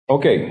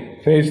Okay,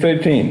 page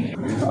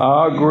 13.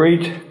 Our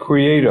great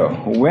creator.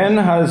 When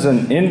has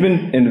an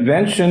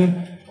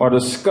invention or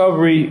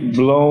discovery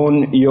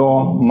blown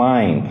your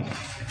mind?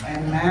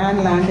 When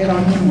man landed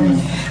on the moon.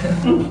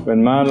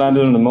 When man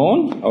landed on the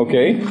moon?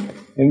 Okay.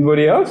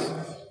 Anybody else?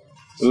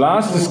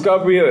 Last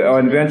discovery or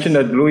invention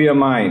that blew your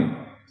mind?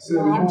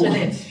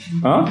 Internet.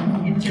 Huh?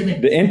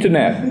 Internet. The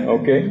internet.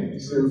 Okay.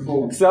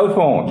 Cell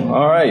phone.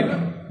 All right.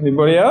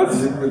 Anybody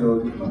else?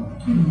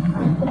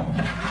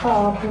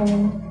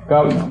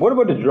 What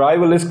about the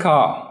driverless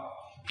car?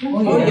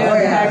 Oh,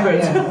 yeah, the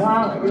hybrid.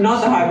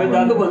 Not the hybrid, the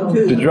other one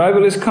too. The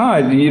driverless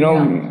car, you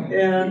know,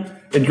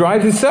 it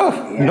drives itself.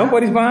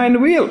 Nobody's behind the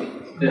wheel.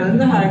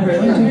 And the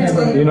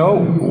hybrid. You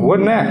know,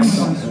 what next?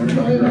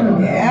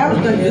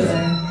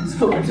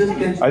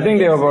 I think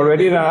they have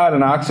already had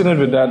an accident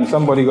with that and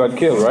somebody got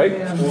killed, right?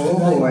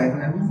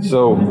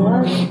 So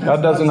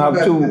that doesn't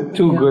have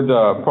too good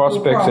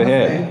prospects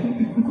ahead.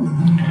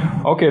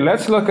 Okay,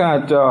 let's look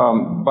at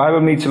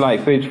Bible Meets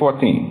Life, page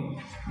 14.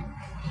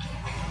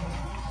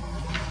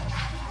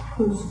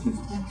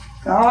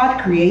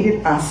 God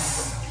created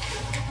us,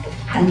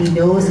 and He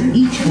knows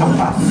each of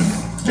us.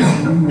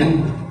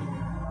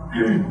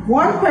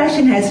 One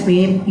question has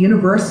been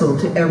universal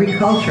to every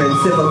culture and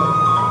civil.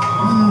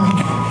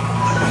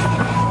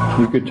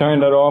 You could turn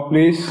that off,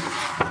 please.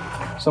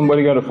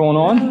 Somebody got a phone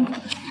on?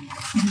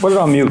 Put it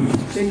on mute.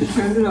 Then you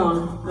turn it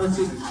on. That's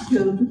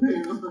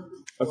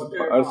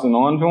an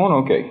on phone?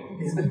 Okay.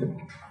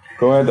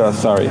 Go ahead,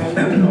 sorry.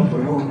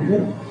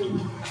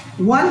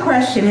 One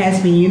question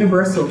has been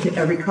universal to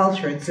every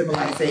culture and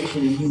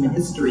civilization in human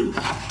history.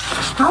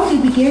 How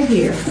did we get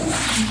here?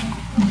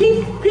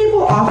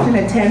 People often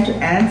attempt to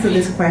answer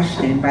this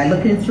question by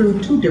looking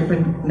through two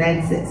different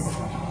lenses,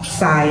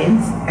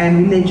 science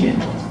and religion.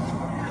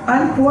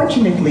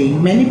 Unfortunately,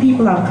 many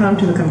people have come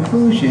to the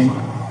conclusion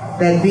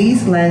that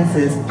these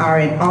lenses are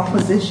in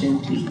opposition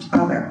to each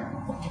other,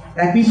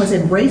 that we must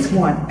embrace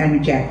one and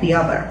reject the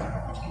other.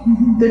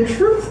 The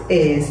truth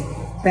is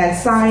that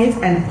science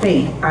and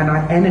faith are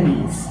not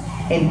enemies.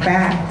 In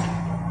fact,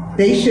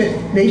 they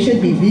should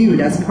be viewed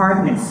as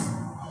partners.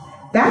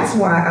 That's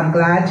why I'm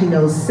glad to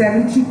know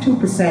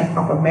 72%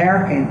 of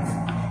Americans,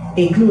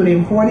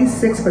 including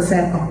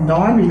 46% of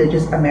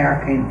non-religious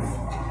Americans,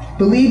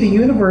 believe the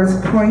universe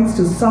points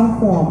to some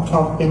form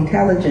of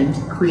intelligent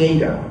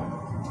creator.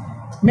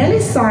 Many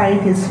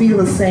scientists feel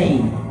the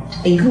same,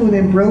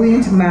 including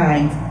brilliant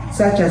minds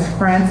such as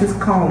Francis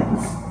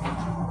Collins,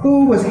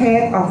 who was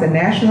head of the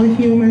National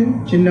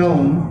Human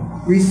Genome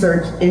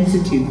Research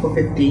Institute for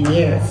 15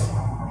 years.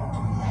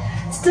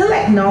 Still,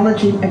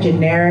 acknowledging a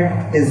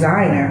generic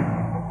designer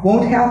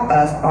won't help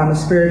us on a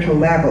spiritual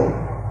level.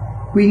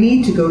 We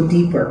need to go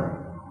deeper.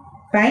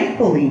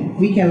 Thankfully,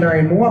 we can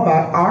learn more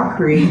about our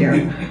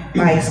Creator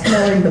by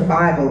exploring the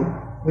Bible,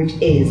 which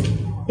is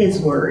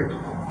His Word.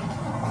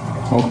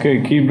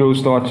 Okay, keep those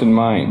thoughts in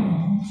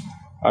mind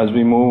as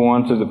we move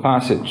on to the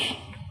passage.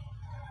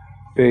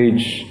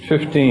 Page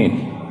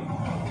 15,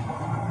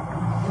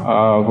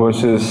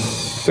 verses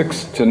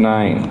 6 to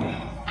 9.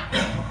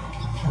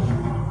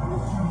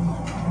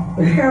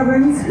 The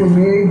heavens were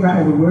made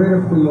by the word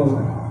of the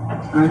Lord,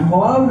 and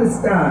all the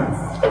stars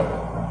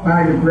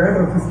by the breath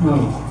of His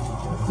mouth.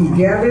 He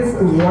gathers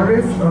the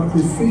waters of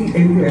the sea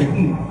in their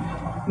heap.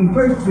 He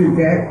puts the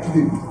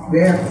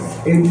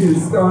depths into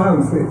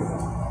storehouses.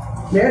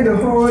 Let the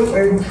whole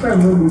earth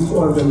tremble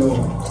before the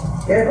Lord.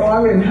 Let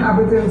all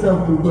inhabitants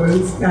of the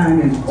world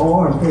stand in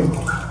awe of Him,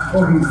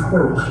 for He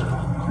spoke,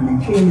 and He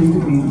came into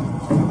being.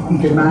 He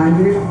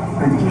commanded,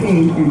 and He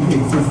came into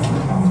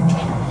existence.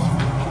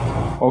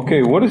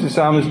 Okay, what is the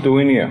psalmist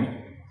doing here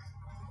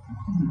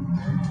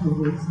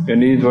in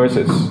these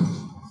verses?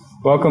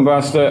 Welcome,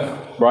 Pastor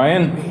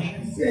Brian.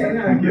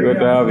 Good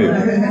to have you.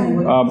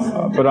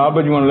 But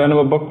Albert, you want to lend him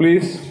a book,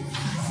 please?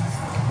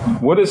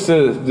 What is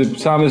the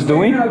psalmist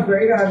doing? How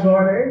great our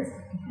God is.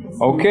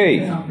 Okay,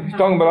 he's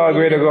talking about our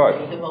greater God.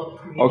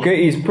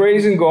 Okay, he's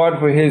praising God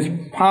for His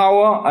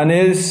power and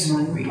His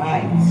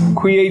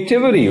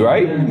creativity,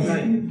 right?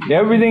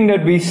 Everything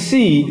that we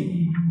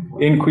see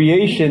in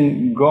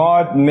creation,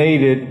 God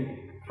made it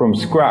from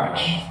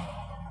scratch.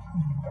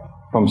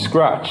 From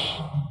scratch.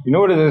 You know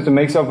what it is to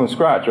make something from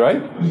scratch,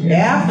 right?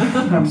 Yeah.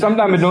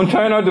 Sometimes it don't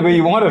turn out the way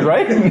you want it,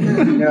 right?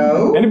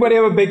 No. Anybody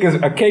ever bake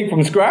a cake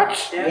from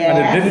scratch? Yes. And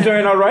it didn't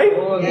turn out right?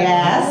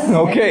 Yes.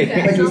 Okay.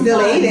 But you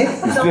still ate it.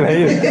 Still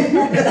hate it.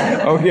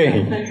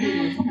 Okay.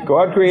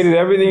 God created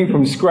everything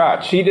from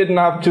scratch. He didn't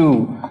have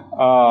to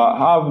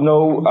have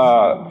no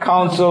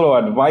counsel or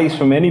advice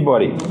from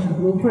anybody.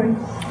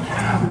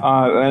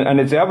 And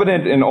it's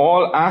evident in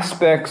all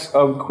aspects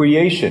of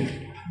creation.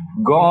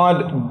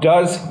 God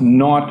does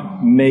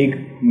not make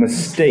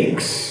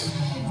mistakes.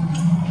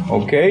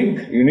 Okay?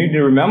 You need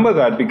to remember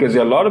that, because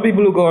there are a lot of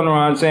people who go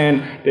around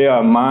saying they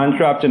are a man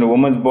trapped in a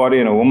woman's body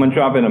and a woman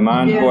trapped in a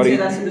man's body.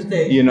 That's a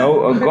mistake. You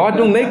know, God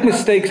don't make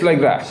mistakes like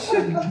that.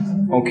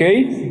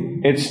 Okay?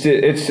 It's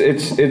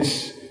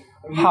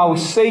how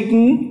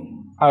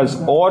Satan has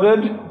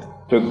ordered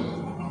the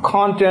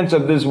contents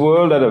of this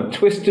world that have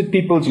twisted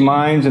people's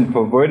minds and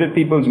perverted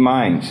people's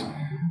minds.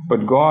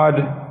 But God,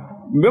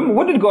 remember,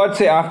 what did God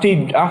say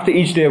after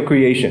each day of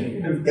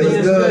creation? It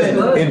was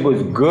good. It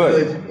was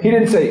good. He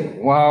didn't say,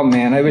 wow,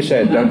 man, I wish I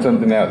had done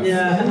something else.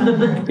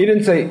 Yeah. He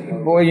didn't say,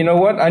 boy, you know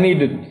what, I need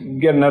to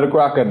get another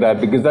crack at that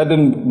because that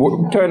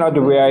didn't turn out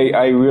the way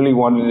I really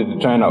wanted it to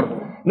turn out.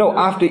 No,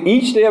 after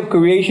each day of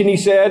creation, he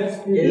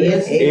said,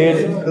 it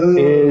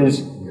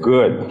is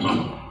good.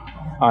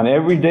 And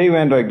every day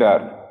went like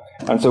that.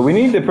 And so we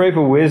need to pray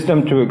for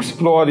wisdom to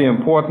explore the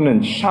important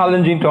and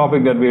challenging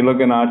topic that we're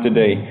looking at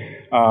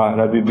today,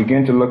 that we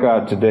begin to look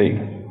at today.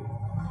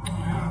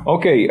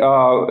 Okay,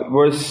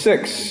 verse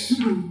 6.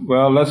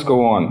 Well, let's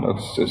go on.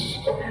 Let's just...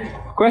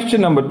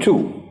 Question number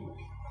 2.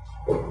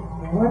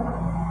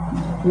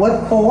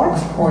 What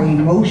thoughts or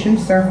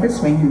emotions surface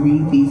when you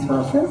read these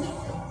verses?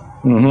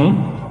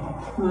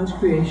 God's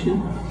creation.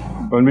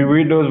 When we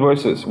read those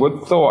verses,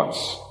 what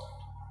thoughts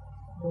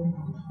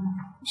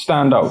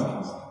stand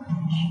out?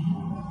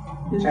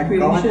 His That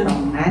creation.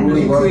 God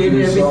He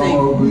created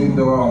everything.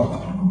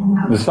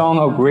 The song,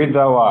 How Great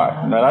Thou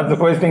Art. Now that's the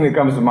first thing that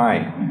comes to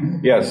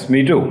mind. Yes,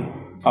 me too.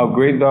 How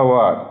great Thou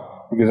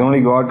art. Because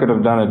only God could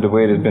have done it the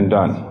way it has been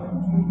done.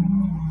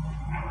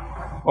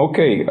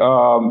 Okay,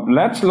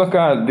 let's look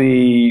at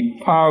the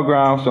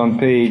paragraphs on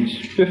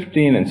page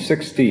 15 and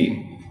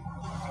 16.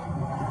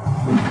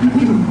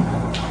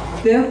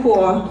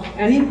 Therefore,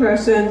 any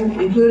person,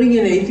 including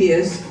an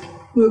atheist,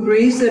 who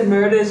agrees that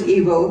murder is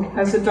evil,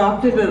 has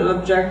adopted an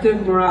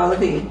objective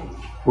morality.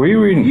 Where are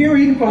you reading? You're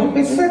reading from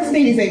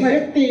 16, you say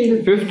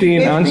 15.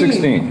 15 and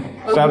 16.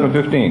 Start with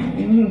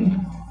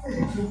 15.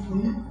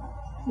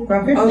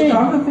 From 15. Oh,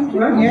 start with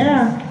 15?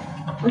 Yeah.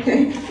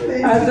 Okay.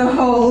 As a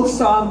whole,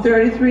 Psalm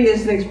 33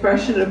 is an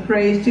expression of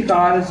praise to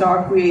God as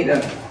our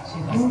Creator.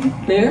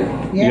 There?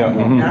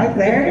 Yeah.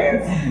 There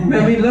it is.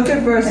 When we look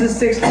at verses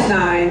 6 to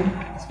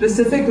 9,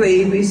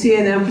 specifically, we see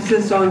an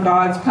emphasis on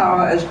God's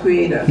power as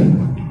Creator.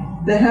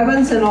 The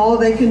heavens and all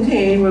they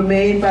contain were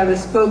made by the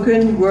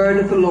spoken word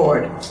of the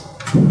Lord.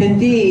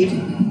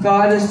 Indeed,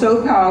 God is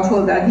so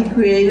powerful that He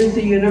created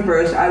the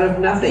universe out of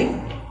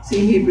nothing.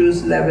 See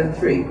Hebrews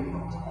 11:3.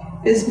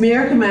 His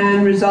mere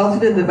command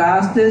resulted in the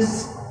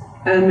vastness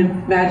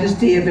and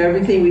majesty of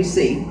everything we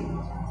see.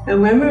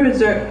 And when we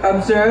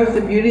observe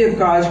the beauty of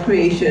God's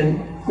creation,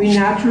 we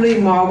naturally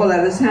marvel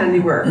at His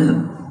handiwork.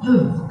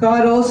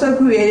 God also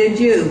created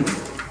you.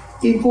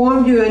 He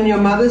formed you in your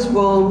mother's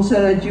womb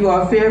so that you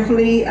are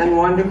fearfully and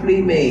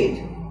wonderfully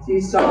made. See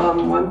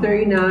Psalm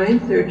 139,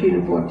 13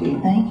 and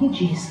 14. Thank you,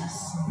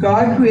 Jesus.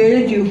 God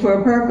created you for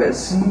a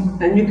purpose,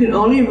 and you can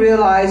only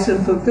realize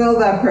and fulfill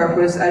that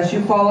purpose as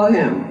you follow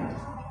Him.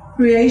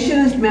 Creation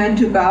is meant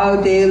to bow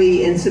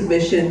daily in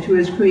submission to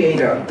His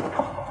Creator.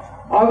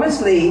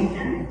 Obviously,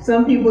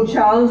 some people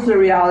challenge the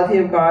reality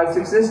of God's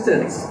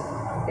existence.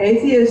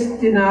 Atheists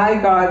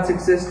deny God's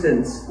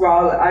existence,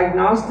 while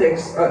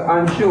agnostics are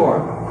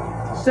unsure.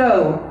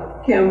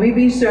 So, can we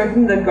be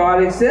certain that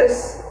God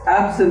exists?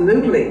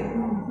 Absolutely.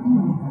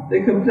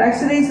 The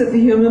complexities of the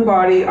human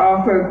body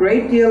offer a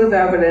great deal of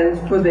evidence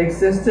for the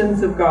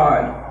existence of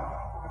God.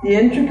 The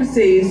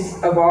intricacies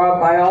of our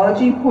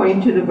biology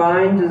point to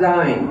divine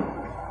design,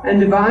 and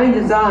divine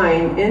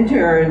design, in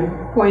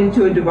turn, points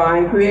to a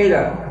divine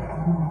creator.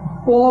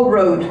 Paul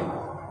wrote,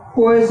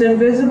 "For His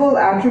invisible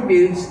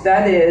attributes,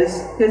 that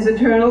is, His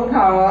eternal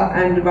power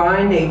and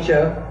divine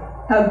nature,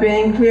 have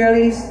been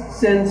clearly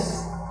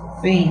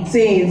seen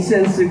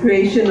since the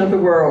creation of the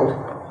world,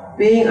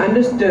 being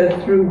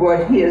understood through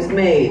what He has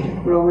made."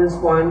 Romans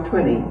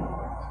 1:20.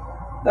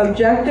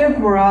 Objective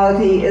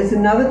morality is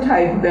another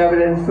type of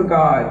evidence for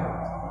God.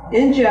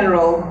 In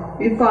general,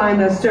 we find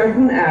that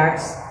certain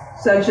acts,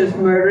 such as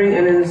murdering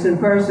an innocent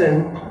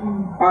person,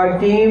 are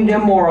deemed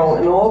immoral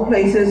in all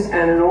places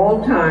and in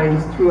all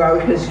times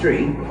throughout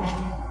history.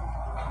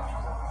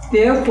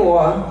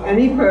 Therefore,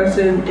 any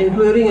person,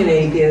 including an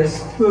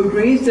atheist, who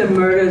agrees that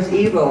murder is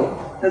evil,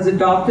 has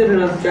adopted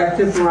an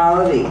objective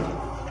morality.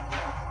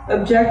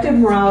 Objective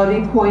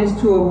morality points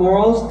to a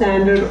moral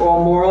standard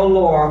or moral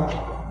law,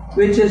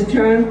 which in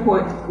turn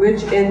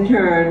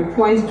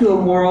points to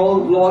a moral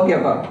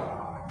lawgiver.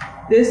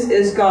 This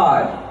is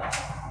God.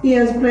 He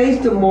has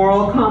placed a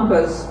moral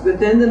compass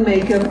within the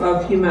makeup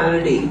of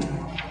humanity.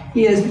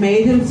 He has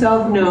made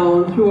Himself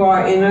known through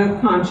our inner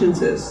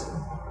consciences.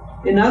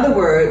 In other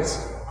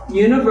words, the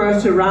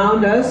universe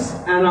around us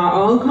and our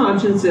own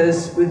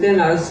consciences within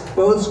us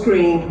both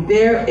scream,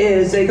 "There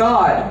is a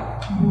God."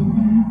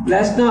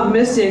 Let's not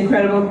miss the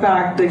incredible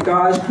fact that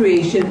God's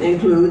creation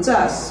includes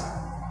us.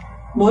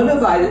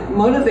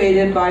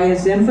 Motivated by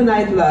His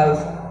infinite love,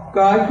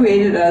 God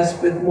created us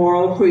with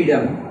moral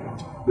freedom,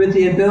 with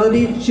the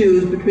ability to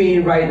choose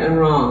between right and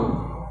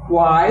wrong.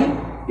 Why?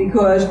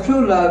 Because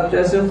true love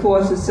doesn't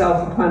force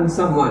itself upon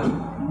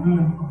someone.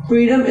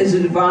 Freedom is a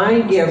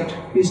divine gift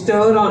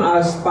bestowed on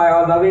us by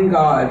our loving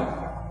God.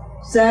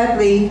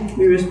 Sadly,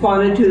 we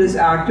responded to this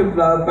act of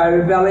love by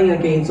rebelling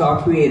against our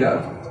Creator,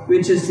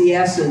 which is the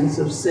essence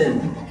of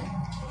sin.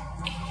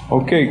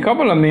 Okay, a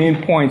couple of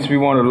main points we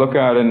want to look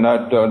at in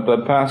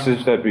that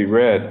passage that we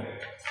read.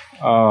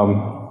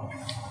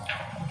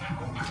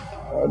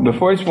 The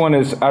first one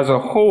is, as a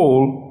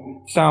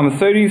whole, Psalm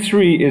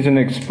 33 is an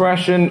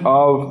expression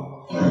of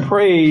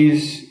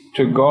praise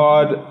to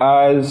God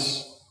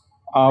as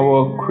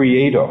our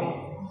Creator.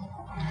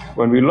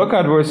 When we look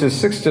at verses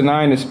 6 to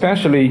 9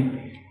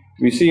 especially,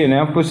 we see an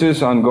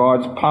emphasis on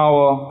God's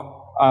power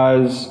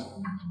as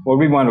what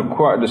we want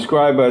to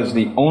describe as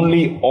the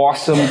only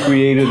awesome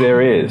Creator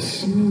there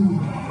is.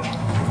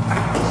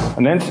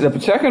 And then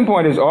the second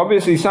point is,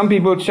 obviously some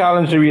people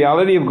challenge the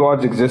reality of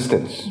God's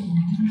existence.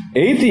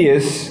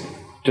 Atheists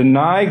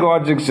deny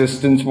God's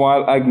existence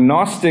while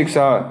agnostics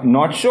are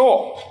not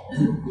sure.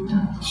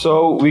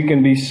 So we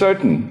can be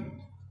certain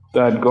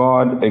that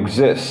God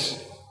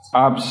exists.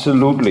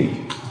 Absolutely.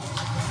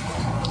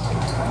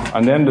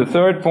 And then the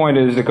third point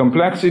is, the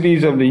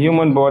complexities of the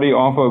human body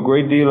offer a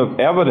great deal of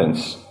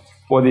evidence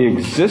for the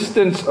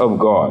existence of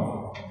God.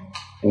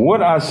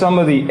 What are some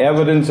of the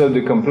evidence of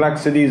the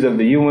complexities of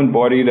the human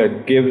body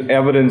that give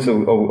evidence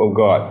of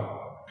God?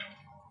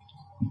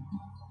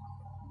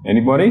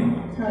 Anybody?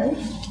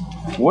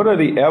 What are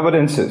the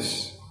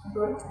evidences?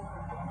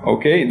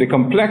 Okay, the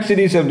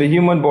complexities of the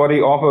human body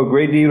offer a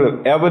great deal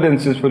of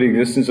evidences for the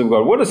existence of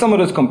God. What are some of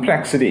those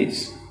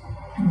complexities?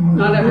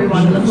 Not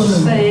everyone looks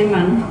the same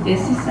and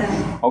is the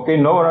same. Okay,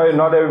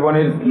 not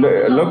everybody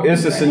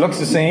looks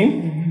the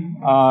same.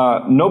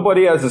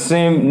 Nobody has the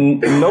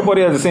same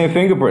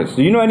fingerprints.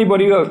 Do you know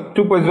anybody who have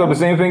two persons who have the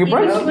same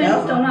fingerprints? Even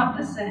twins don't have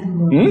the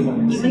same.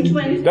 Even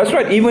twins. That's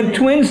right. Even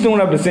twins don't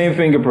have the same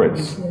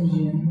fingerprints.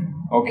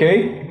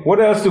 Okay. What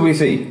else do we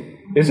see?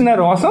 Isn't that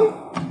awesome?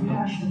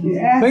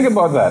 Yes. Think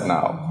about that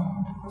now.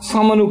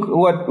 Someone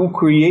who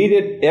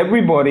created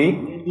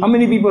everybody. How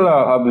many people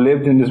have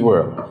lived in this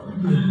world?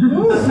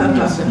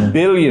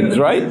 Billions,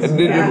 right?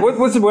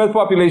 What's the world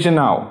population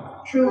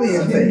now?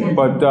 Trillions.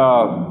 But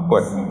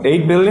what?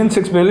 8 billion?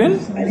 6 billion?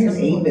 I think it's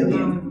 8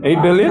 billion.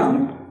 8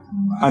 billion?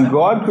 And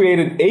God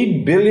created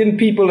 8 billion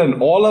people, and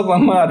all of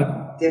them had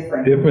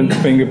different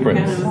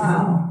fingerprints.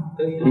 Wow.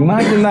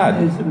 Imagine that.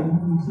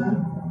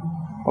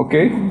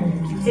 Okay?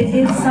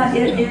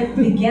 It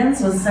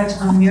begins with such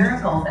a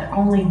miracle that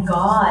only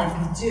God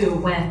can do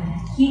when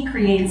He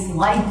creates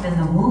life in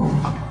the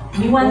womb.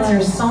 We went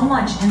through so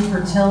much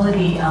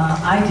infertility.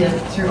 I did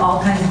through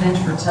all kinds of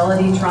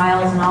infertility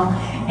trials and all.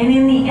 And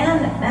in the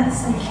end,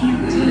 medicine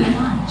can't do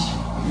much.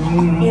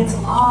 It's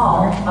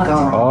all of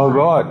God. Oh,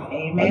 God.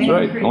 Amen. That's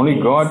right. Only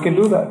God can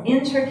do that.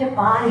 Intricate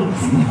bodies,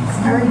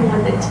 starting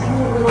with a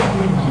tiny little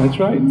thing. That's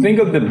right. Think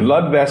of the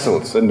blood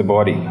vessels in the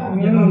body,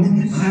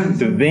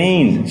 the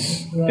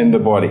veins in the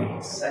body,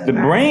 the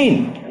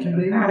brain.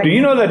 Do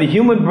you know that the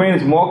human brain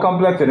is more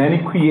complex than any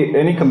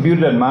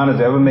computer that man has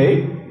ever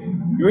made?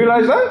 You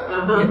realize that?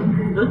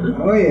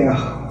 Oh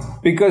yeah.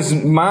 Because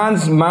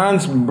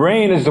man's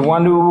brain is the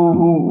one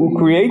who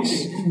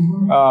creates,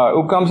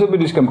 who comes up with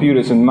these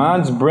computers, and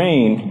man's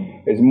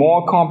brain is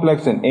more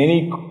complex than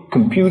any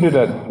computer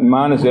that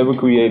man has ever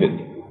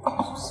created.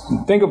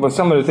 Think about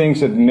some of the things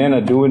that men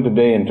are doing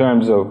today in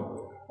terms of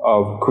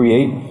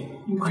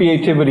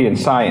creativity and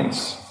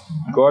science.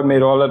 God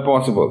made all that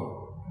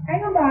possible.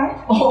 Hang on by.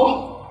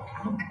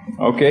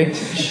 Okay.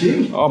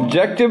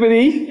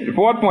 Objectivity. The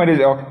fourth point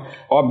is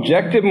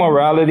objective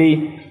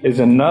morality is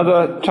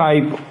another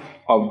type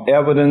of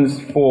evidence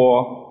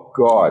for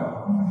God.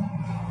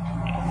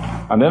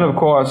 And then, of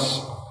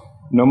course,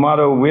 no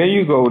matter where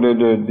you go,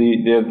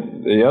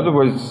 the other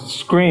word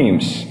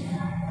screams.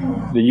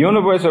 The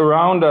universe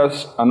around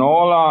us and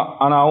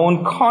our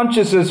own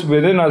consciousness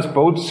within us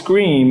both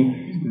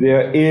scream,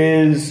 there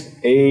is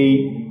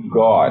a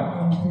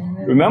God.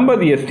 Remember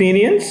the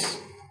Athenians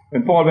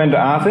when Paul went to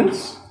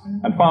Athens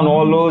and found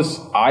all those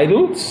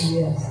idols?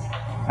 Yes.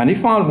 And he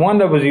found one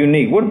that was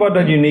unique. What about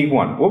that unique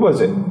one? What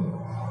was it?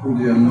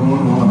 The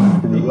unknown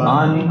one. The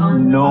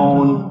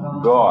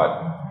unknown God.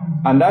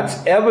 And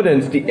that's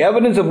evidence. The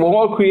evidence of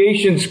all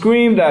creation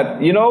scream that,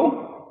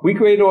 we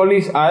create all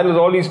these idols,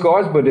 all these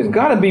gods, but there's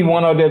got to be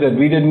one out there that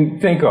we didn't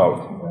think of.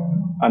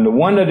 And the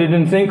one that they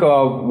didn't think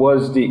of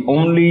was the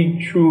only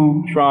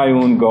true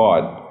triune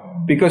God.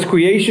 Because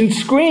creation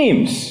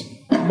screams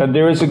that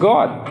there is a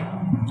God.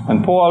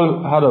 And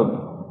Paul had a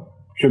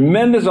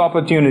tremendous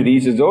opportunity.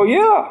 He says, oh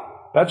yeah,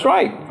 that's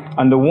right.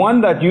 And the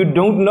one that you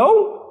don't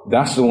know,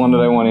 that's the one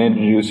that I want to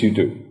introduce you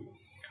to.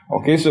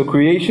 Okay, so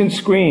creation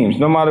screams.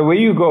 No matter where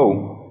you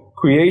go,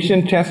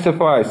 creation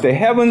testifies. The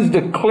heavens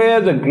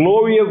declare the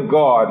glory of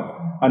God,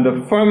 and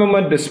the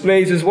firmament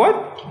displays His what?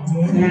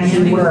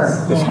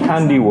 Handiwork. His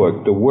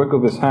handiwork, the work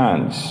of His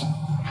hands.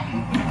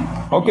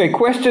 Okay,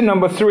 question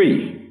number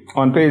 3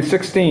 on page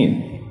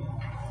 16.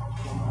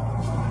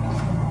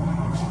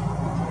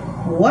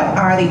 What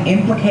are the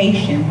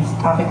implications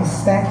of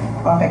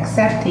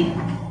accepting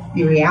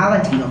the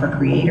reality of a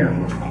creator?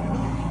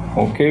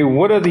 Okay,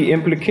 what are the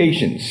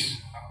implications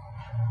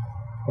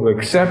of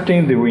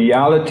accepting the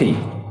reality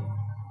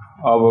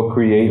of a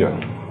creator?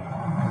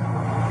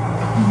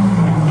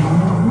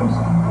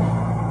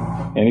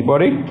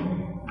 Anybody?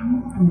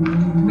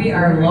 We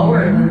are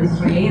lower than the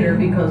Creator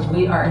because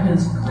we are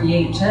His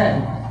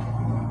created.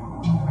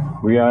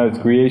 We are His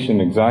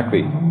creation,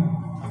 exactly.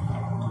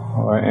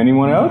 All right,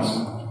 anyone else?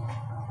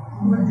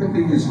 I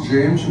think it's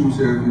James who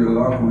said, if you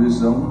lack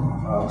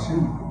wisdom, ask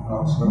him.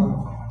 Ask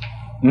God.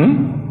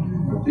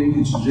 I think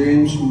it's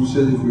James who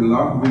said, if you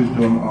lack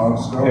wisdom,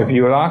 ask God. If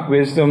you lack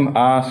wisdom,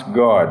 ask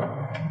God.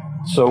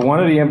 So one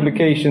of the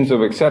implications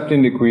of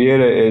accepting the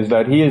Creator is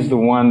that He is the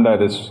one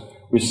that is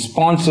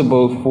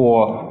responsible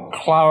for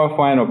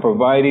clarifying or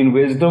providing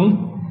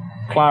wisdom,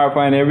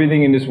 clarifying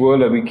everything in this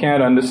world that we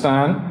can't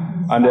understand.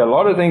 And there are a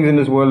lot of things in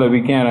this world that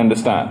we can't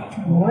understand.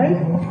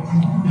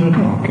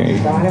 Okay.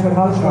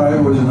 I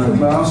was in a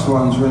class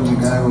once when the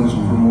guy was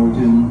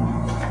promoting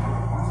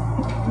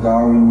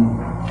Darwin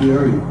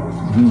theory.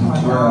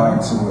 So I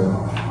asked him, well,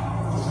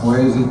 why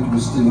is it we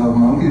still have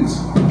monkeys?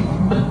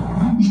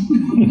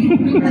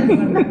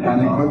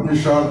 And he cut me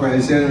short by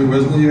saying he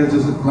wasn't here to,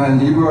 man,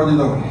 he brought it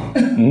up.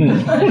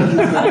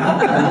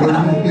 I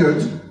wasn't here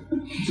to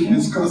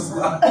discuss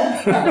that.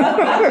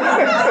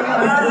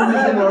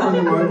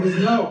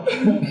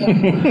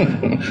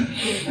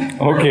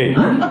 Okay.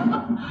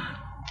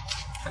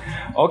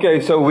 Okay,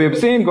 so we've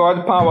seen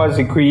God's power as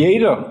the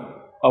creator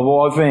of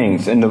all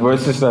things in the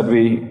verses that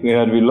we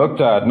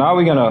looked at. Now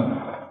we're going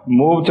to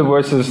move to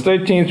verses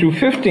 13 through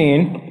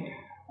 15,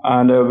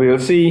 and we'll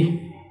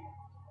see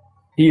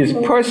He is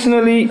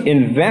personally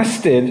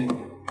invested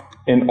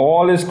in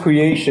all His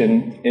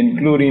creation,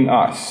 including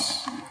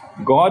us.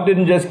 God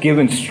didn't just give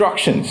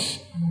instructions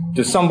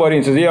to somebody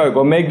and says, yeah,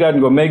 go make that,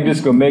 and go make this,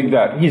 go make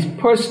that. He's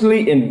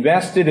personally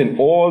invested in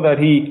all that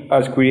He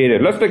has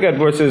created. Let's look at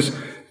verses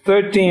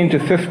 13 to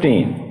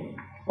 15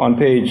 on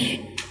page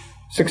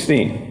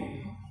 16.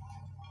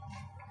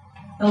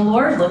 The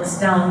Lord looks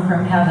down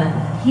from heaven.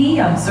 He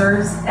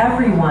observes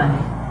everyone.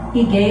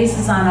 He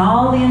gazes on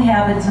all the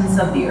inhabitants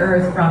of the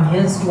earth from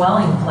His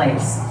dwelling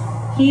place.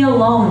 He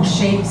alone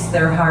shapes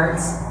their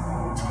hearts.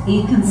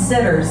 He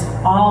considers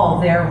all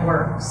their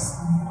works.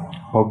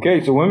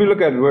 Okay, so when we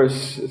look at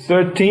verse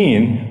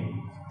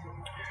 13,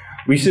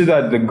 we see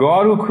that the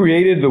God who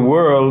created the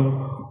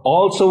world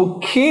also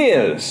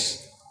cares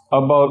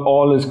about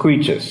all His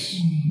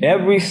creatures.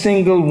 Every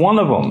single one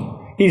of them.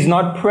 He's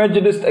not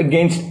prejudiced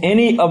against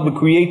any of the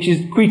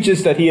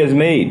creatures that He has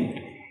made.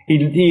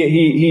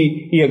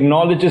 He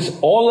acknowledges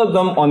all of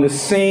them on the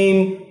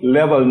same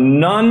level.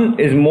 None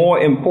is more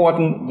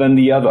important than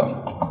the other.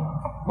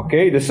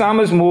 Okay, the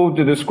psalmist moved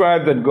to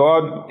describe that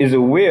God is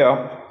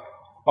aware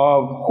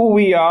of who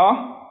we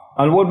are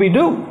and what we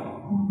do.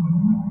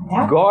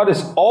 God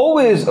is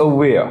always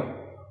aware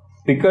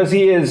because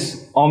He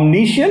is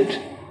omniscient,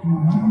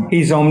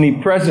 He's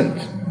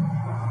omnipresent.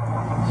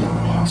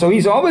 So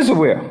He's always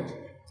aware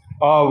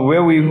of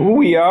who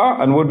we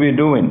are and what we're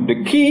doing.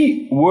 The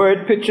key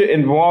word picture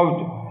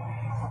involves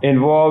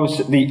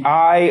the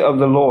eye of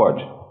the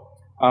Lord.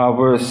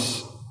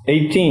 Verse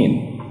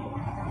 18.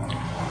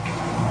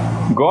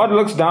 God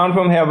looks down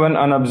from heaven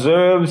and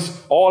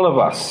observes all of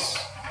us.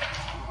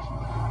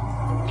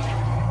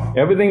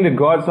 Everything that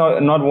God's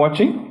not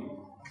watching,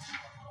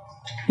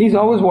 He's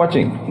always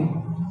watching.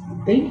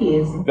 I think He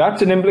is.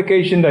 That's an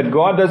implication that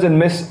God doesn't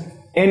miss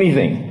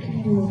anything.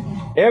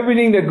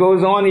 Everything that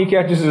goes on, He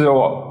catches it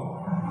all.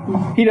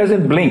 He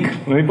doesn't blink.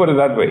 Let me put it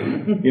that way.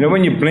 You know,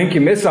 when you blink,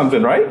 you miss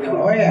something, right?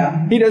 Oh,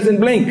 yeah. He doesn't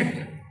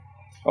blink.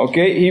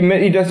 Okay?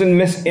 He doesn't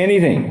miss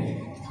anything.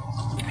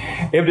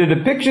 If the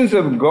depictions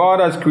of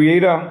God as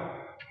creator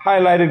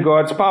highlighted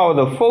God's power,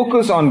 the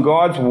focus on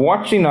God's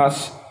watching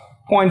us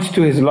points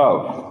to His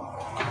love.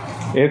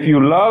 If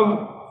you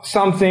love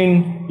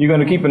something, you're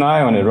going to keep an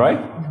eye on it, right?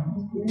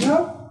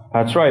 Yeah.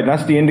 That's right.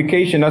 That's the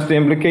indication. That's the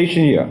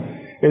implication here.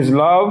 His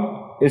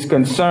love, His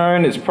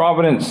concern, His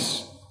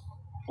providence,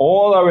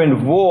 all are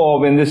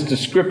involved in this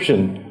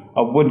description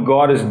of what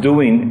God is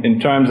doing in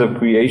terms of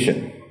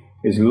creation.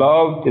 His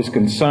love, His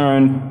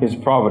concern, His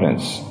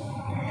providence.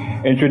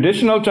 In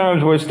traditional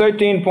terms, verse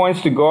 13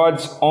 points to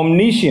God's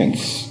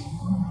omniscience,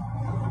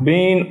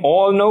 being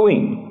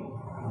all-knowing,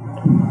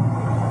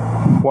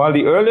 while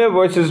the earlier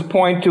verses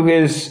point to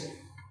His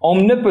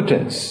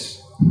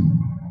omnipotence,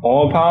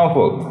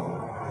 all-powerful.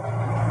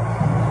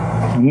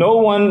 No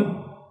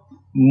one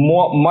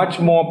much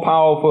more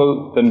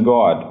powerful than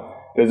God.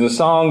 There's a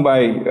song by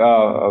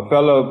a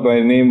fellow by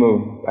the name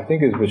of, I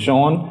think it's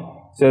Vashon,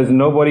 says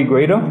nobody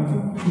greater.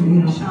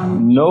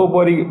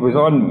 Nobody, was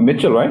on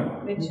Mitchell, right?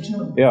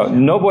 Mitchell. Yeah,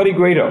 nobody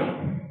greater.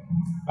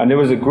 And there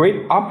was a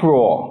great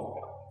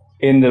uproar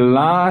in the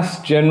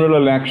last general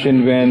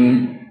election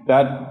when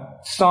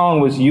that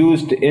song was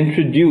used to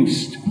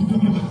introduce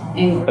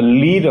a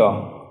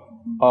leader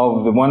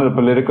of one of the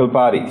political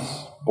parties.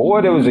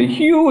 Boy, there was a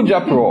huge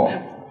uproar.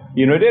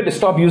 You know, they had to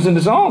stop using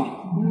the song.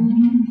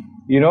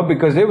 You know,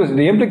 because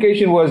the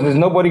implication was there's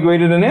nobody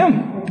greater than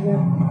Him.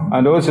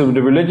 And those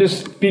the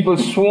religious people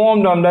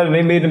swarmed on that and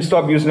they made them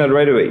stop using that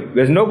right away.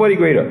 There's nobody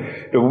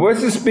greater. The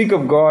verses speak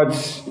of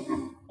God's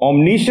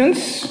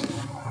omniscience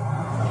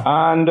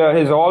and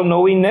His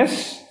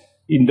all-knowingness.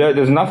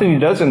 There's nothing He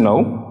doesn't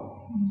know.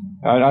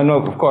 I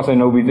know, of course, I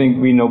know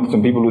we know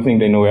some people who think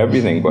they know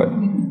everything,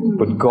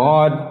 but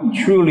God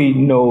truly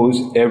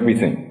knows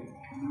everything.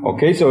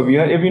 Okay, so if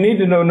you need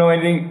to know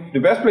anything, the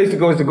best place to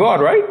go is to God,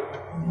 right?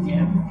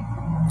 Yeah.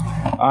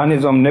 And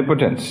His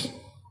omnipotence.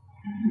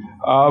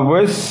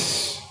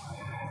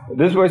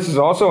 This verse is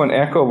also an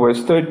echo,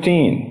 verse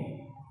 13.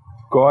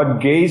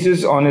 God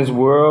gazes on His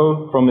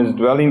world from His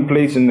dwelling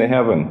place in the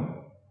heaven.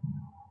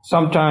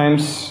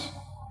 Sometimes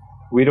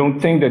we don't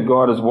think that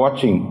God is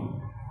watching,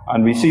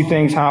 and we see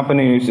things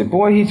happening and we say,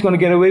 boy, He's going to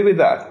get away with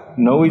that.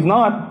 No, He's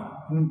not.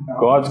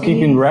 God's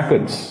keeping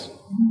records.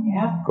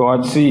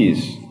 God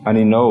sees and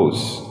He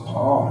knows.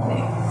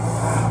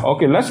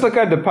 Okay, let's look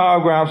at the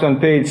paragraphs on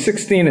page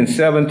 16 and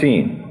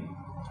 17.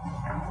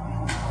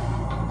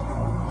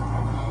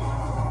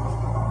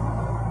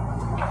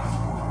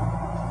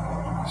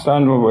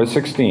 Starting with verse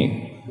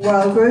 16.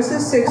 While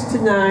verses 6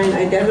 to 9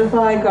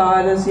 identify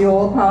God as the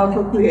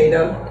all-powerful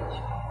creator,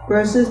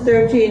 verses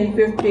 13 and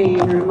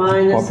 15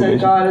 remind us that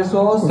God is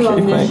also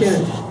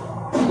omniscient,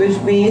 which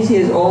means He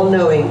is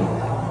all-knowing.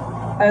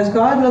 As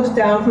God looks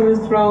down from His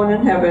throne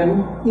in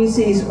heaven, He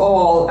sees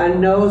all and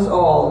knows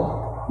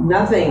all.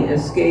 Nothing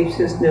escapes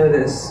His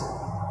notice.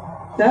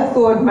 That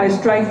thought might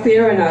strike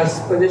fear in us,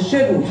 but it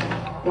shouldn't.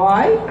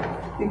 Why?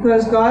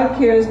 Because God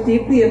cares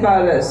deeply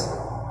about us.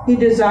 He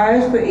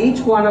desires for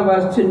each one of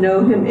us to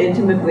know Him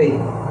intimately.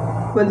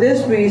 For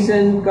this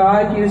reason,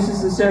 God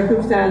uses the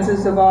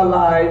circumstances of our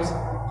lives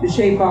to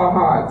shape our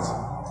hearts.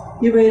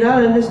 You may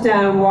not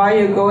understand why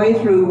you're going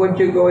through what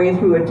you're going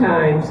through at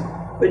times,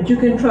 but you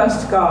can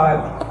trust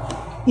God.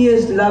 He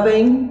is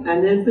loving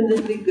and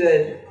infinitely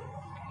good.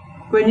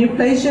 When you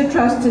place your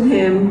trust in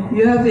Him,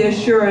 you have the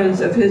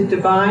assurance of His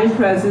divine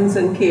presence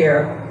and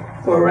care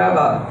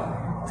forever.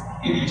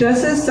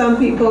 Just as some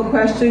people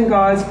question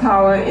God's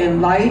power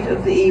in light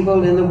of the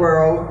evil in the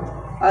world,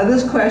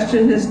 others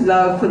question His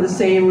love for the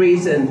same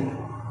reason.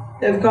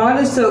 If God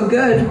is so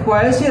good,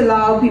 why does He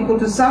allow people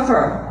to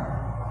suffer?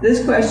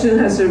 This question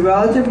has a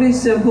relatively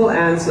simple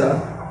answer.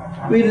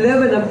 We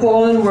live in a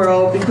fallen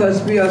world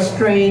because we are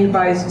stained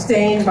by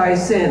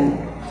sin.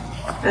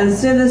 And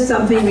sin is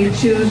something we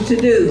choose to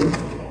do,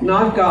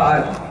 not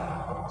God.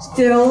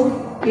 Still,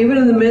 even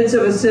in the midst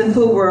of a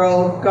sinful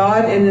world,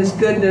 God in His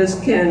goodness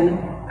can,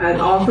 and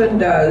often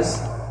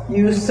does,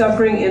 use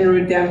suffering in a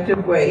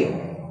redemptive way.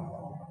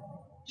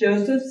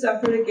 Joseph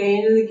suffered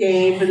again and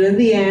again, but in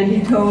the end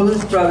he told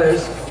his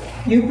brothers,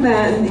 "You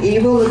planned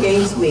evil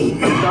against me,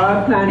 but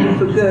God planned it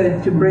for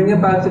good to bring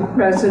about the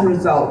present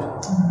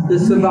result, the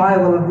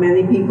survival of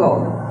many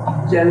people."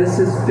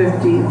 Genesis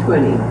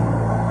 50:20.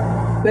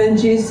 When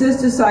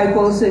Jesus'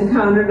 disciples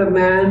encountered a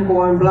man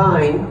born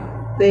blind,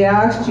 they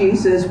asked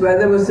Jesus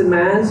whether it was the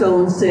man's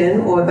own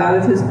sin or that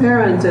of his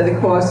parents that had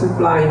caused his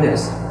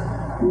blindness.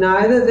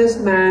 "Neither this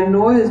man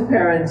nor his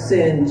parents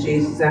sinned,"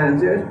 Jesus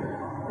answered.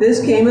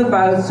 "This came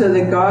about so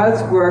that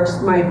God's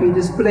works might be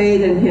displayed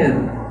in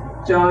him."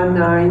 John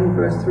 9,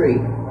 verse 3.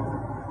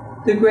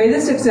 The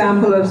greatest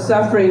example of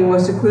suffering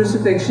was the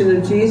crucifixion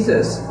of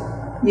Jesus.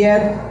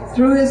 Yet,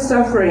 through His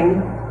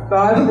suffering,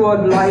 God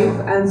brought life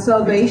and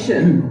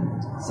salvation.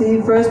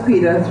 See 1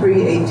 Peter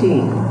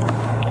 3:18.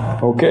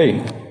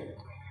 Okay,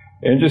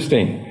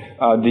 interesting.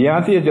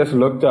 Deanthea just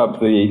looked up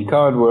the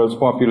current world's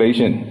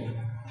population.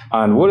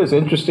 And what is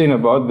interesting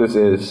about this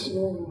is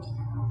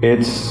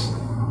it's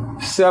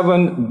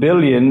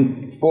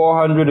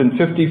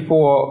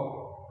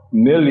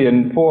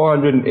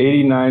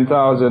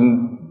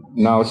 7,454,489,000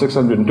 now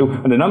 602,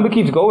 and the number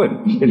keeps going.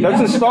 It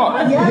doesn't stop.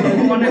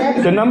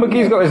 The number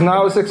keeps going. It's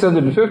now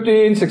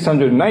 615,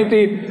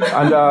 619,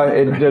 and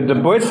the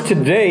births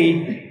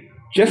today,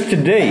 just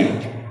today,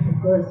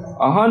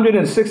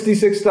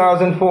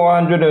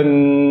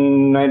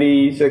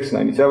 166,496,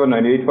 97,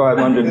 98,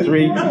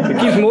 503. It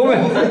keeps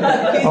moving.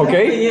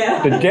 Okay?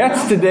 Yeah. The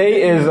deaths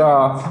today is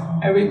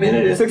Every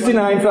minute is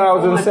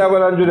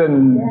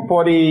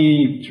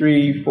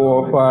 69,743,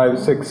 4, 5,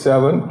 6,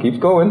 7. Keeps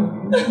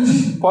going.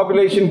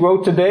 Population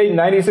growth today,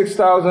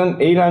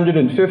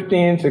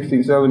 96,815,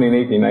 16, 17,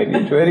 18,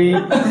 19, 20.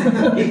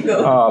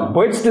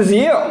 Births this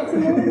year,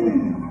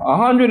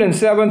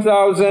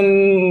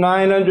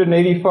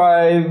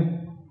 107,985,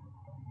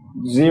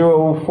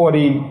 0,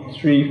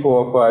 43,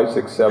 4, 5,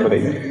 6, 7,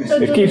 8.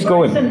 It keeps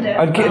going.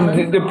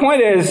 The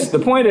point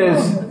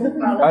is,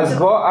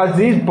 as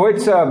these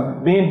births are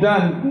being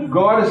done,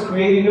 God is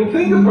creating new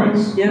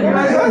fingerprints.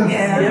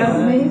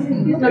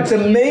 It's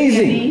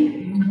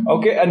amazing.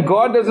 Okay, and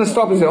God doesn't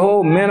stop and say,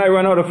 "Oh man, I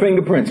run out of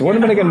fingerprints. What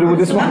am I going to do with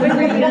this one?"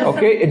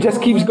 Okay, it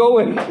just keeps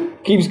going,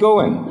 keeps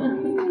going.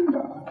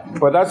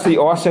 But that's the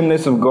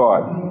awesomeness of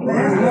God.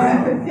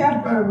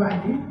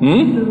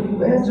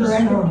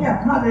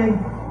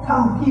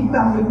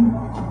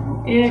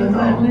 Yeah,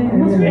 exactly.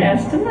 Must be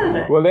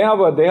estimate. Well, they have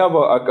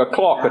a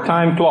clock, a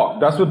time clock.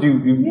 That's what you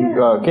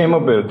came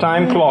up with, a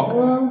time clock,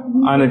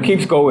 and it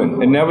keeps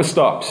going. It never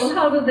stops. Well,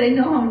 how do they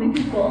know how many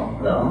people,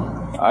 though?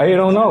 I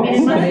don't know. It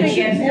must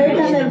be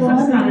estimations of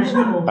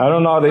some I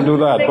don't know how they do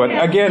that, but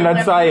again,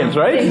 that's science,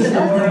 right?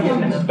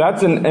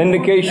 That's an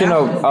indication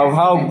of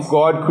how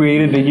God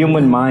created the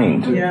human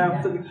mind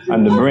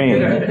and the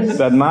brain.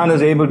 That man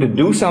is able to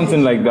do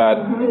something like that.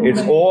 It's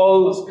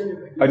all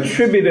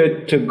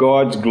attributed to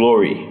God's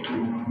glory.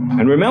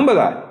 And remember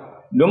that.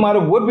 No matter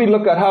what we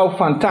look at, how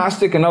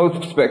fantastic and how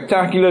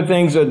spectacular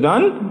things are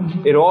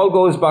done, it all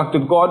goes back to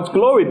God's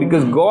glory,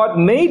 because God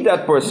made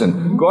that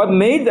person. God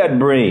made that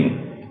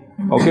brain.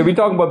 Okay, we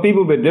talk about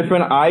people with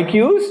different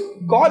IQs.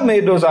 God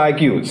made those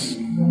IQs.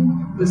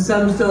 But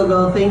some still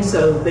don't think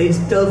so. They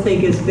still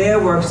think it's their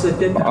works that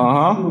did that.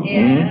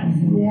 Yeah.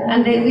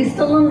 And we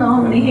still don't know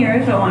how many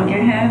hairs are on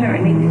your head or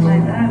anything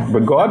like that.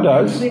 But God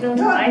does. We don't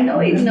know. I know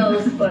He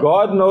knows, but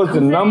God knows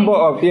the number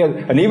of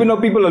hairs. And even though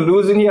people are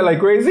losing hair like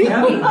crazy,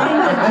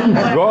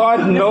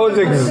 God knows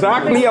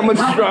exactly how much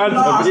strands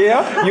of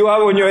hair you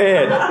have on your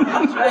head.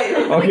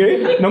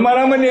 Okay? No matter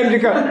how many names you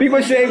got, people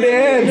shave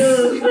their heads.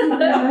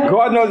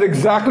 God knows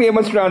exactly how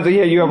much strands of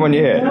hair you have on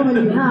your head.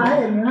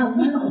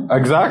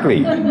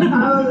 Exactly.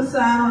 How the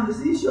sign on the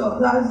seashore?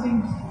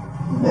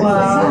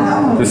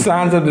 Wow. The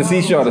sands of the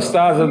seashore, the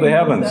stars of the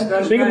heavens.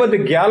 Think about the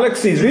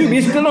galaxies. We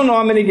still don't know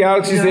how many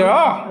galaxies there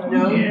are,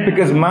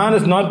 because man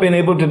has not been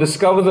able to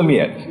discover them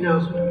yet.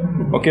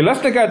 Okay,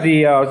 let's look at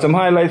some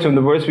highlights from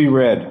the verse we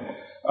read.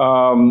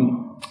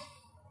 The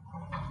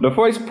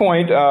first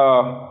point,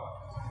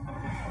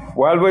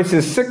 while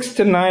verses 6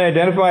 to 9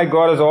 identify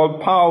God as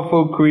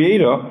all-powerful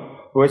creator,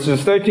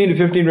 verses 13 to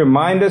 15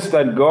 remind us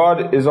that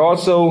God is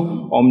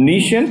also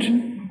omniscient,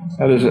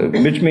 that is,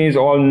 which means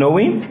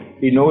all-knowing.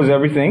 He knows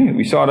everything.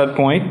 We saw that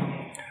point.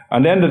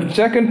 And then the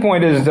second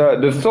point is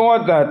the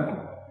thought that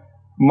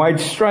might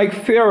strike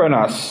fear in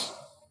us,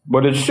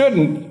 but it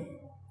shouldn't.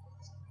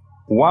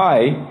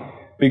 Why?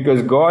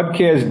 Because God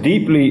cares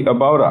deeply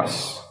about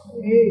us.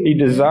 He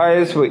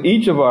desires for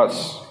each one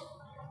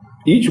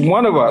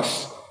of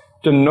us,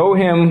 to know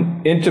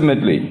Him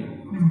intimately.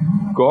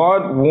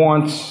 God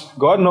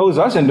knows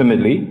us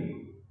intimately,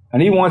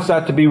 and He wants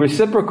that to be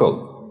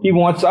reciprocal. He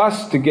wants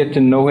us to get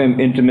to know Him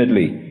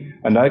intimately.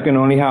 And that can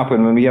only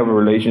happen when we have a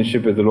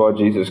relationship with the Lord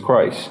Jesus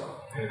Christ.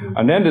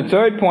 And then the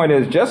third point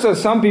is, just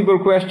as some people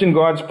question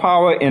God's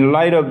power in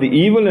light of the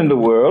evil in the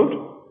world,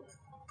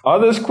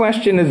 others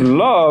question His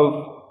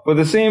love for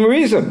the same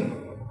reason.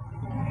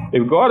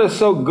 If God is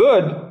so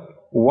good,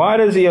 why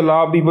does He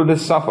allow people to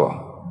suffer?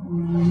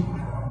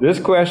 This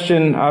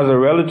question has a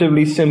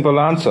relatively simple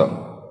answer.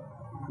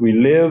 We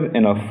live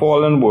in a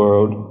fallen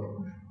world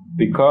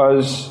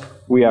because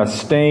we are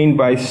stained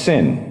by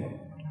sin.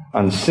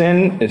 And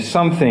sin is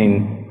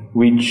something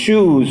we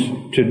choose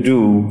to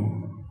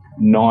do,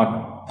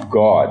 not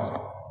God.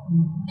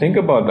 Think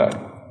about that.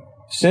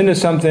 Sin is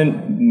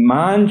something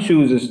man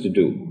chooses to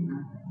do,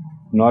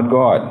 not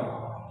God.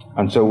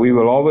 And so we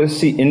will always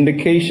see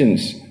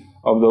indications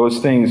of those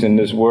things in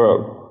this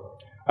world.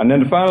 And then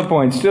the final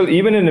point, still,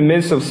 even in the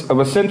midst of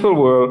a sinful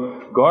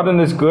world, God in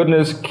His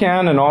goodness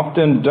can and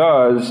often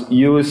does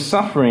use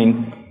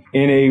suffering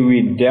in a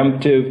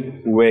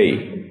redemptive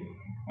way.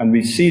 And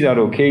we see that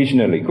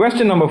occasionally.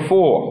 Question number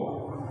 4,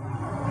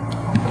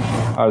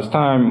 as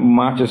time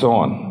marches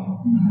on.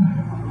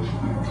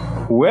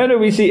 Where do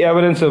we see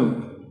evidence of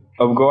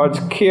God's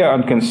care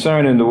and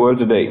concern in the world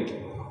today?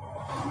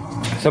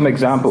 Some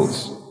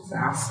examples.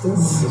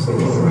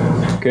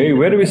 Okay,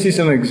 where do we see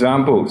some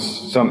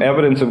examples, some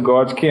evidence of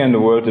God's care in the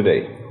world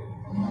today?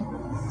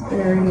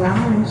 Sparing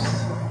lives.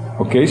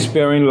 Okay,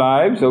 sparing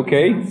lives,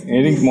 okay.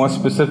 Anything more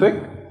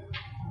specific?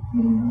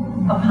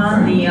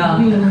 Upon the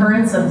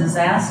occurrence of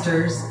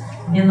disasters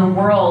in the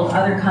world,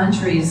 other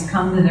countries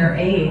come to their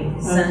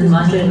aid, send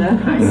money,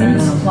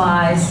 send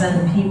supplies,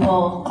 send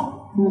people.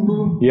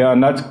 Yeah,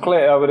 and that's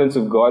clear evidence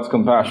of God's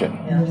compassion.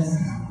 Yes.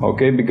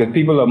 Okay, because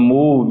people are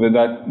moved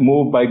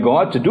by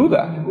God to do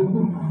that.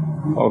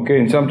 Okay,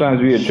 and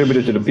sometimes we attribute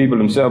it to the people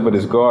themselves, but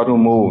it's God who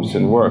moves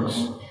and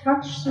works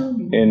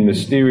in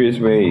mysterious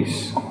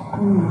ways.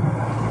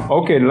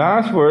 Okay,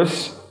 last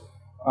verse.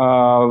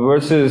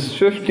 Verses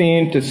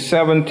 15 to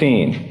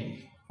 17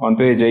 on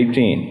page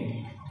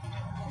 18.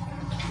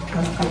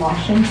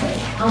 Colossians.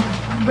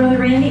 Brother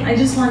Randy, I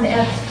just wanted to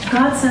add,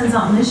 God sends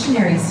out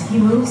missionaries. He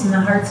moves in the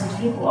hearts of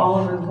people all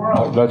over the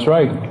world. That's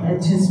right.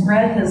 To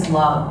spread His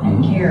love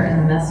and care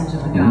and the message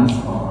of the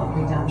gospel of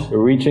redemption.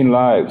 Reaching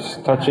lives,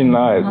 touching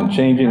lives, and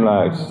changing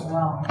lives.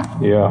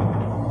 Yeah.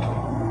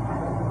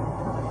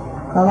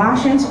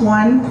 Colossians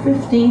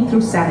 1:15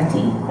 through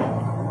 17.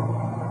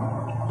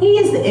 He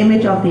is the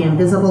image of the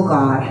invisible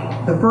God,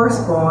 the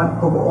firstborn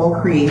over all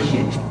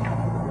creation.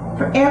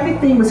 For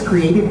everything was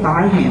created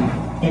by Him,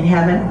 in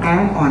heaven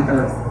and on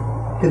earth,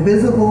 the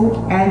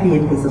visible and the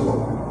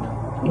invisible,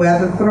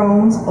 whether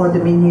thrones or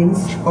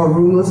dominions or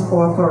rulers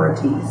or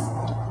authorities.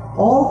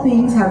 All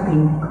things have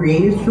been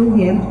created through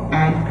Him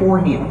and for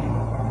Him.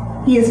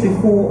 He is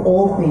before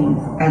all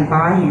things, and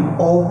by him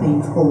all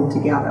things hold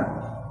together.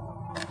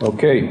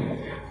 Okay.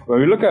 When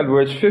we look at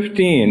verse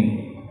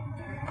 15,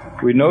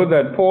 we know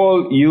that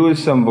Paul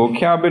used some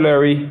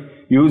vocabulary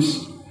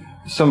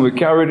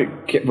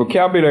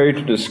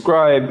to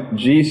describe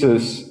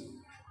Jesus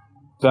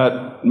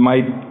that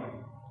might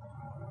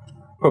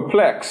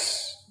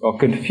perplex or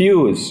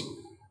confuse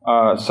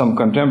some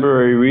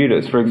contemporary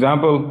readers. For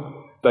example,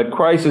 that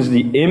Christ is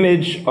the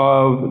image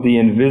of the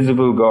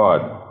invisible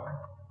God.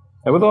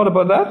 Ever thought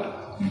about that?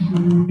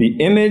 Mm-hmm. The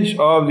image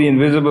of the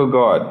invisible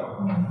God.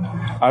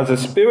 As a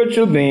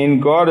spiritual being,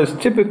 God is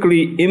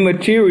typically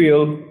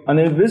immaterial and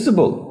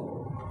invisible.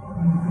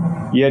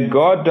 Yet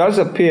God does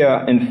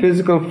appear in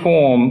physical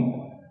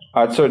form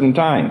at certain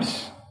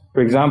times.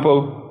 For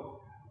example,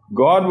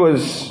 God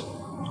was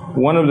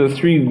one of the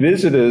 3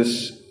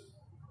 visitors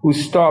who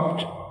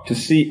stopped to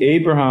see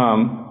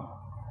Abraham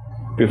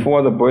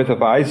before the birth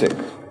of Isaac.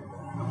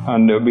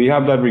 And we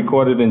have that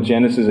recorded in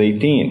Genesis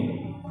 18.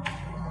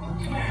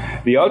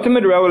 The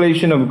ultimate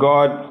revelation of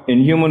God in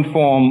human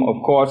form,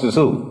 of course, is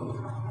who?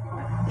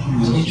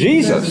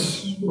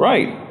 Jesus.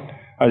 Right.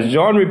 As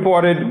John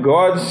reported,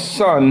 God's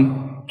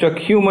Son took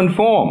human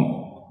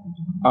form,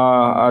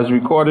 as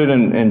recorded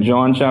in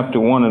John chapter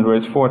 1 and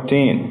verse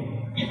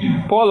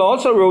 14. Paul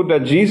also wrote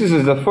that Jesus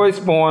is the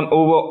firstborn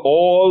over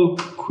all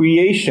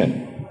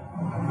creation.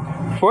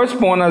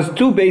 Firstborn has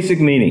 2 basic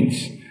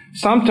meanings.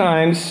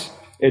 Sometimes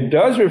it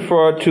does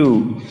refer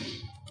to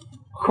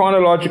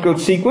chronological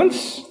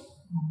sequence,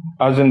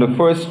 as in the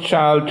first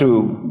child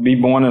to be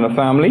born in a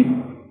family.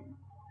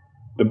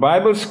 The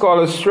Bible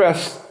scholars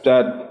stress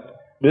that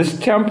this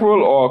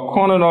temporal or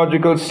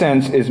chronological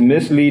sense is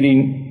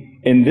misleading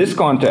in this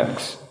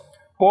context.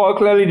 Paul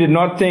clearly did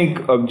not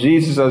think of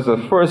Jesus as the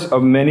first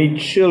of many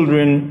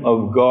children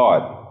of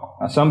God.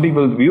 Now, some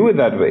people view it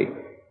that way,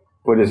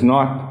 but it's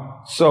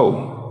not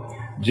so.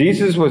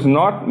 Jesus was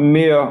not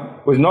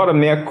a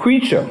mere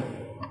creature,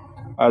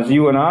 as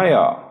you and I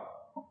are.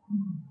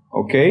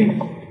 Okay?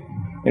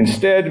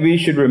 Instead, we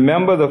should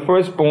remember that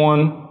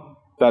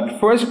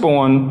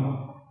firstborn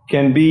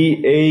can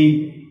be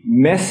a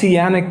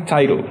messianic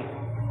title,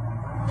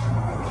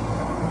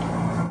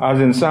 as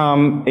in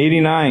Psalm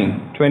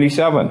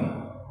 89:27.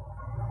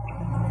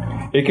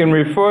 It can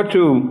refer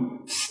to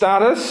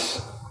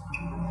status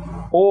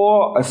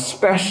or a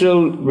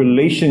special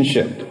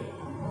relationship.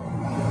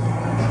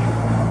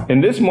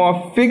 In this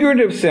more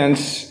figurative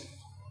sense,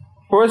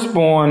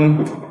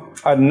 firstborn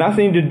had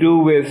nothing to do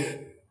with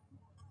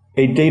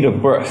a date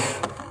of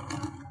birth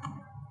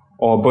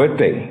or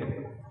birthday.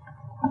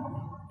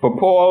 For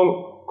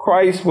Paul,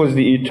 Christ was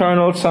the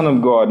eternal Son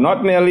of God,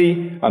 not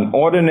merely an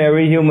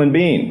ordinary human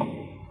being.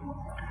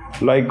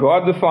 Like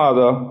God the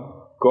Father,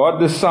 God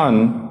the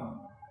Son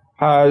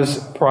has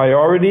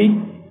priority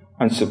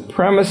and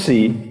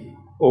supremacy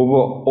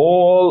over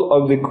all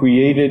of the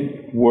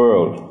created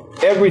world.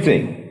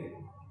 Everything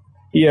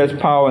he has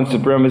power and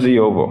supremacy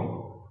over.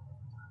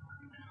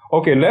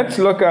 Okay, let's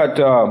look at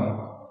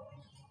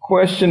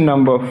question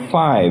number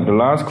 5, the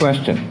last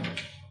question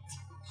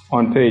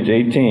on page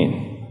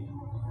 18.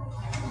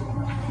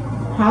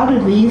 How do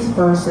these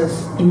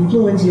verses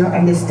influence your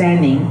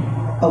understanding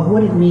of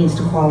what it means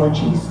to follow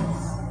Jesus?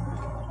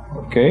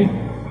 Okay,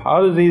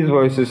 how do these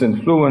verses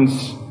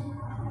influence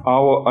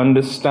our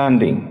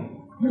understanding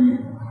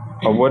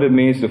of what it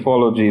means to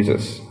follow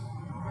Jesus?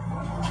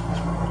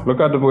 Look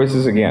at the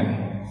verses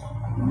again.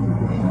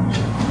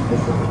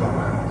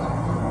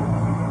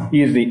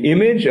 He is the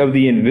image of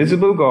the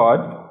invisible God,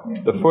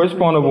 the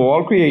firstborn of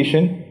all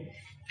creation.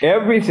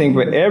 Everything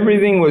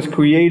was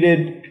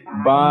created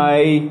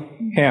by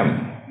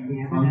him.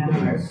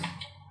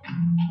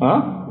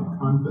 Huh?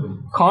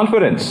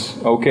 Confidence.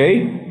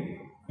 Okay.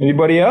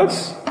 Anybody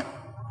else?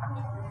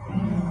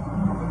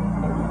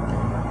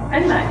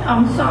 And like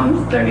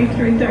Psalms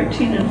 33,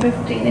 13, and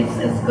 15,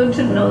 it's good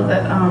to know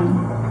that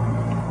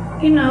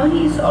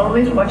he's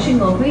always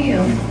watching over you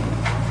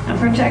and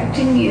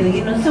protecting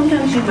you.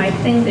 Sometimes you might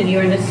think that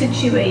you're in a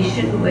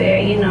situation where,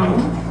 you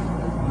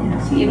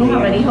don't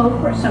have any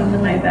hope or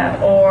something like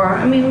that. Or,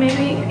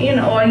 maybe,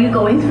 or you're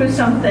going through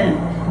something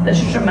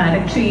that's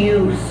traumatic to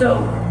you.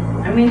 So,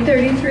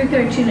 33,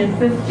 13, and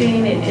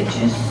 15, it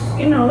just,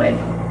 it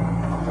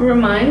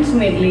reminds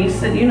me at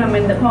least that, I'm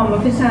in the palm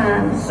of his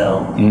hand.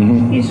 So,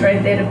 he's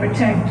right there to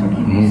protect and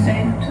keep you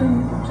safe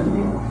to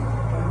me.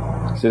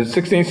 So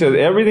 16 says,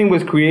 everything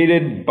was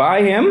created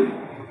by him.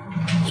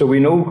 So we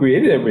know who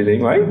created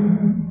everything, right?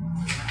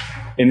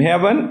 In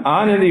heaven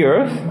and in the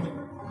earth,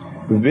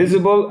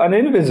 visible and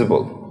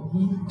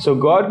invisible. So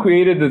God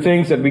created the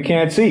things that we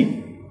can't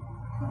see.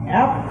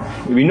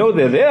 Yep. We know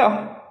they're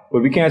there,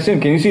 but we can't see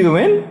them. Can you see the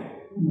wind?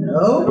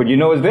 No. But you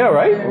know it's there,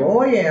 right?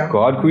 Oh, yeah.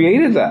 God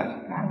created that.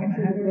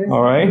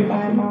 All right?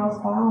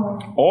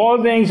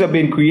 All things have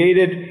been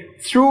created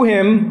through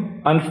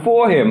him and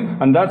for him.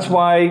 And that's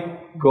why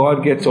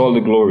God gets all the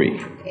glory.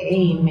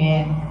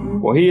 Amen.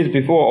 For he is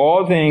before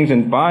all things,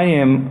 and by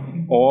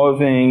him all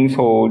things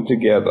hold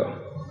together.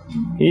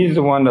 He's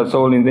the one that's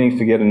holding things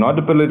together, not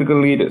the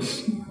political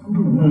leaders.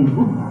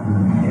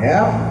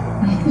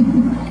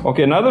 Yep.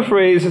 Okay, another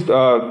phrase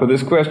for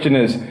this question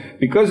is,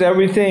 because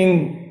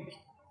everything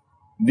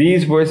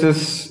these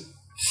verses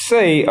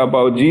say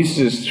about Jesus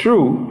is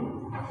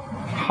true,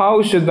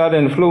 how should that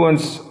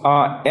influence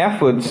our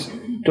efforts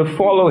to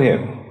follow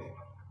him?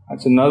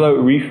 That's another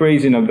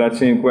rephrasing of that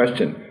same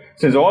question.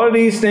 Since all of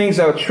these things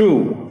are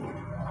true,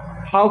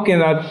 how can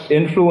that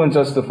influence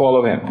us to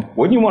follow him?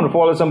 Wouldn't you want to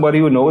follow somebody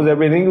who knows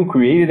everything, who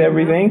created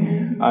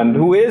everything, and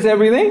who is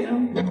everything?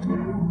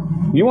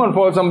 You want to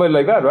follow somebody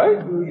like that, right?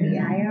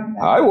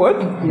 I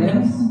would.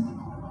 Yes.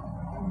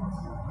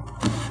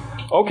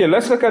 Okay,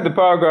 let's look at the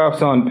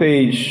paragraphs on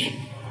page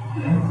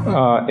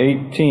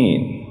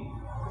 18.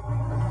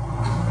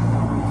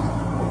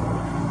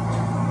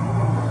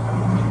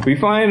 We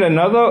find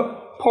another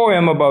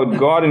poem about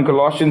God in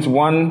Colossians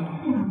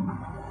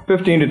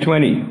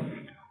 1:15-20.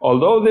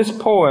 Although this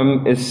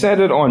poem is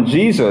centered on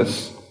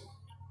Jesus,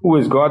 who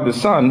is God the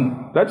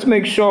Son, let's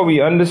make sure we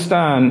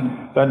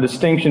understand that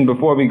distinction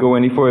before we go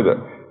any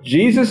further.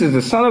 Jesus is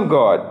the Son of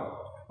God,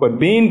 but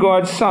being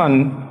God's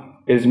Son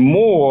is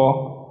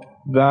more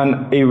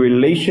than a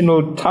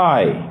relational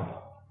tie.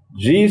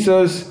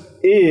 Jesus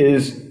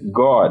is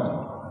God.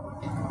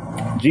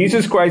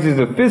 Jesus Christ is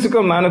the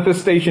physical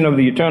manifestation of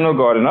the eternal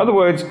God. In other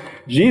words,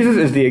 Jesus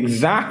is the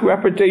exact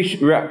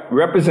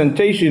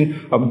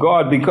representation of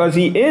God because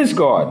he is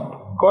God,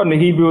 according to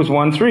Hebrews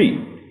 1:3.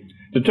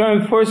 The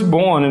term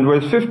firstborn in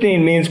verse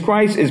 15 means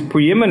Christ is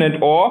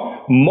preeminent or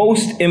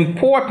most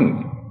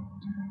important.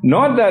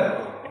 Not that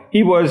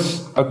he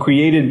was a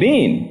created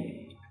being.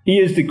 He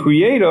is the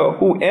creator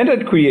who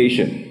entered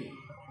creation.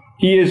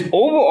 He is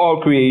over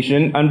all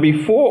creation and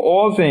before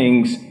all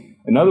things.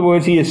 In other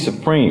words, he is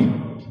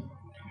supreme.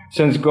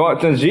 Since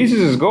Jesus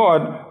is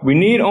God, we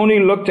need only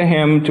look to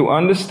him to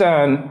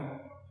understand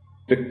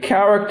the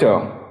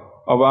character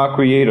of our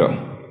Creator.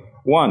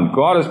 One,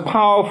 God is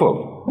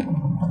powerful,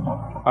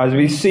 as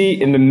we see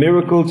in the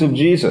miracles of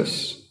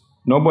Jesus.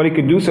 Nobody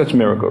could do such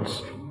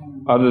miracles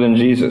other than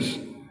Jesus.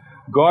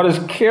 God is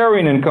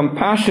caring and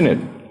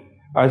compassionate,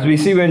 as we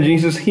see when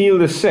Jesus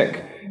healed the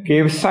sick,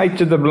 gave sight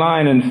to the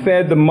blind, and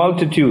fed the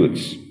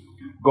multitudes.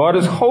 God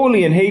is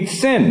holy and hates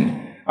sin,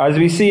 as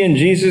we see in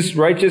Jesus'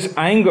 righteous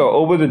anger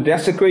over the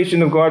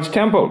desecration of God's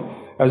temple,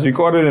 as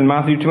recorded in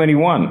Matthew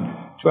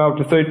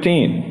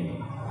 21:12-13.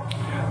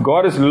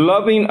 God is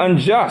loving and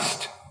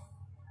just,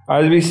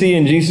 as we see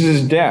in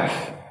Jesus'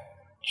 death.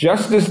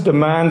 Justice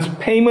demands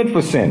payment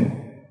for sin.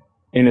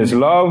 In his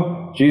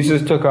love,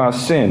 Jesus took our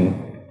sin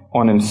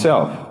on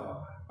himself,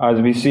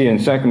 as we see in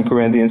 2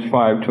 Corinthians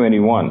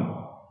 5:21.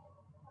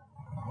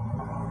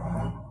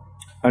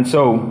 And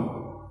so,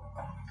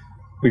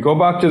 we go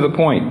back to the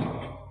point.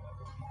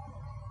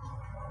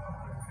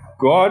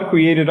 God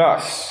created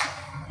us,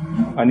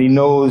 and he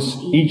knows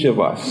each of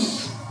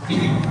us.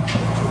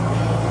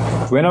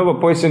 Whenever a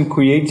person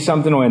creates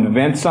something or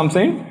invents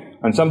something,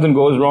 and something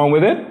goes wrong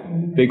with it,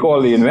 they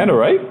call the inventor,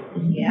 right?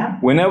 Yeah.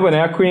 Whenever an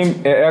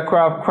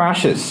aircraft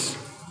crashes,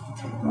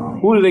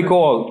 who do they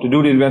call to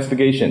do the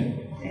investigation?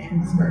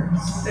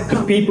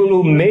 The people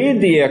who made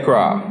the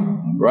aircraft,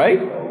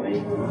 right?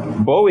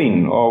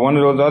 Boeing, or one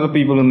of those other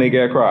people who make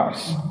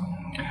aircrafts.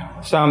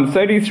 Psalm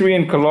 33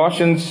 and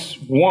Colossians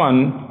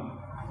 1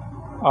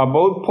 are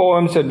both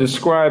poems that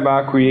describe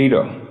our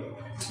Creator.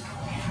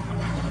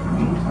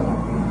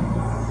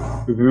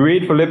 If we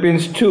read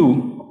Philippians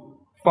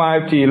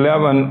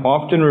 2:5-11,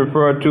 often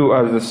referred to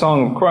as the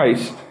Song of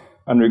Christ,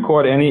 and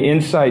record any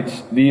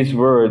insights, these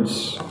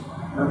words.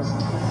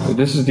 So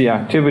this is the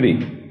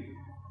activity.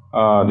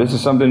 This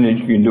is something that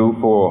you can do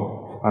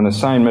for an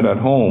assignment at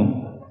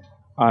home,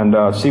 and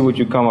see what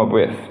you come up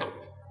with.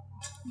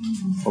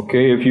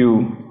 Okay, if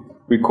you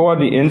record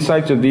the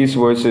insights of these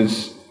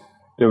verses,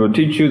 they will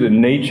teach you the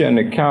nature and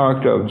the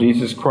character of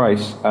Jesus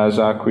Christ as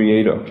our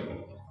Creator.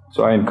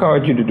 So I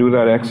encourage you to do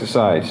that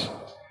exercise.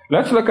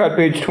 Let's look at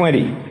page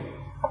 20.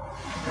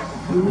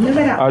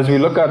 As we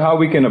look at how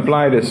we can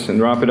apply this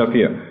and wrap it up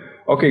here.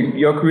 Okay,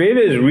 your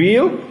Creator is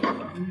real,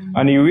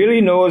 and he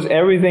really knows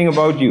everything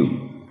about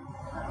you.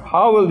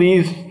 How will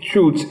these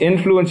truths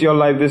influence your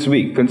life this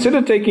week?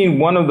 Consider taking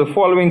one of the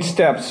following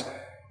steps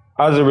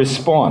as a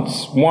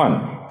response.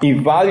 1,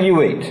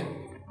 evaluate.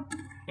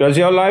 Does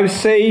your life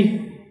say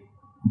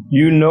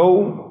you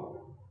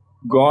know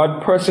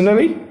God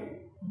personally,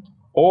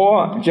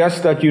 or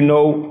just that you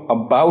know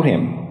about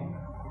him?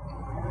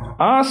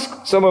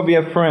 Ask some of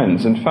your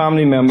friends and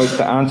family members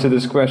to answer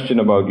this question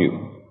about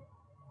you.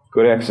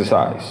 Good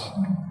exercise.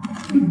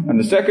 And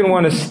the second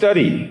one is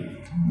study.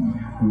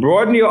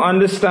 Broaden your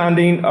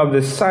understanding of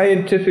the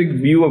scientific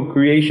view of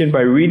creation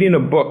by reading a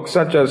book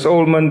such as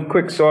Holman's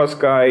Quick Source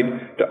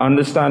Guide to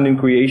Understanding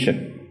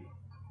Creation.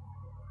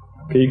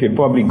 Okay, you can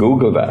probably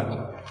Google that.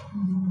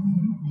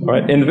 All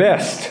right,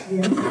 invest.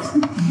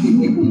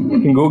 You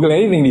can Google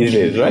anything these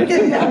days, right?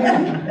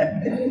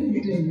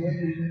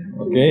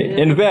 Okay,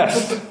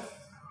 invest.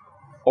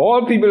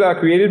 All people are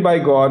created by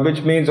God,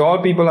 which means all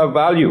people have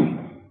value.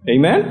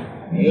 Amen?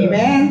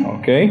 Amen.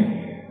 Okay.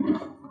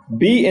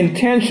 Be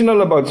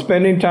intentional about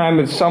spending time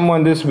with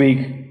someone this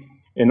week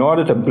in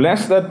order to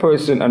bless that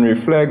person and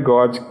reflect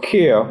God's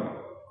care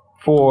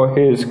for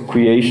his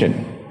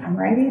creation. I'm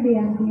ready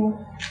then.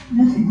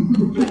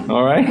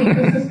 All right?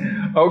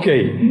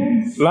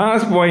 Okay.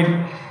 Last point.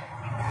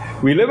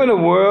 We live in a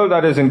world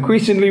that is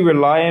increasingly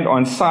reliant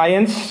on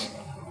science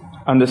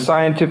and the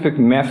scientific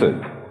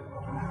method.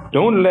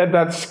 Don't let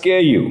that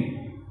scare you.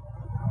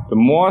 The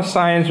more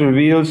science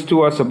reveals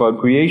to us about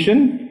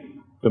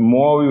creation, the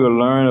more we will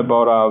learn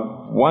about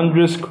our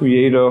wondrous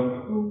Creator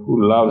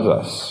who loves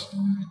us.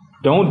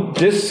 Don't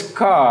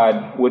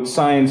discard what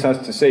science has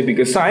to say,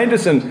 because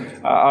scientists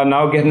are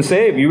now getting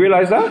saved. You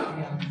realize that?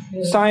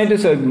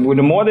 Scientists, the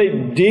more they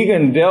dig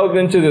and delve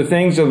into the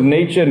things of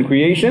nature and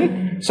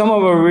creation, some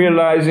of them are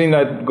realizing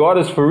that God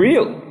is for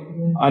real,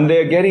 and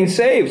they're getting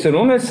saved. So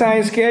don't let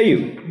science scare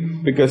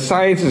you, because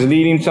science is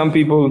leading some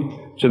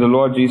people to the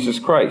Lord Jesus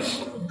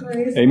Christ.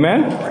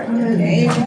 Amen?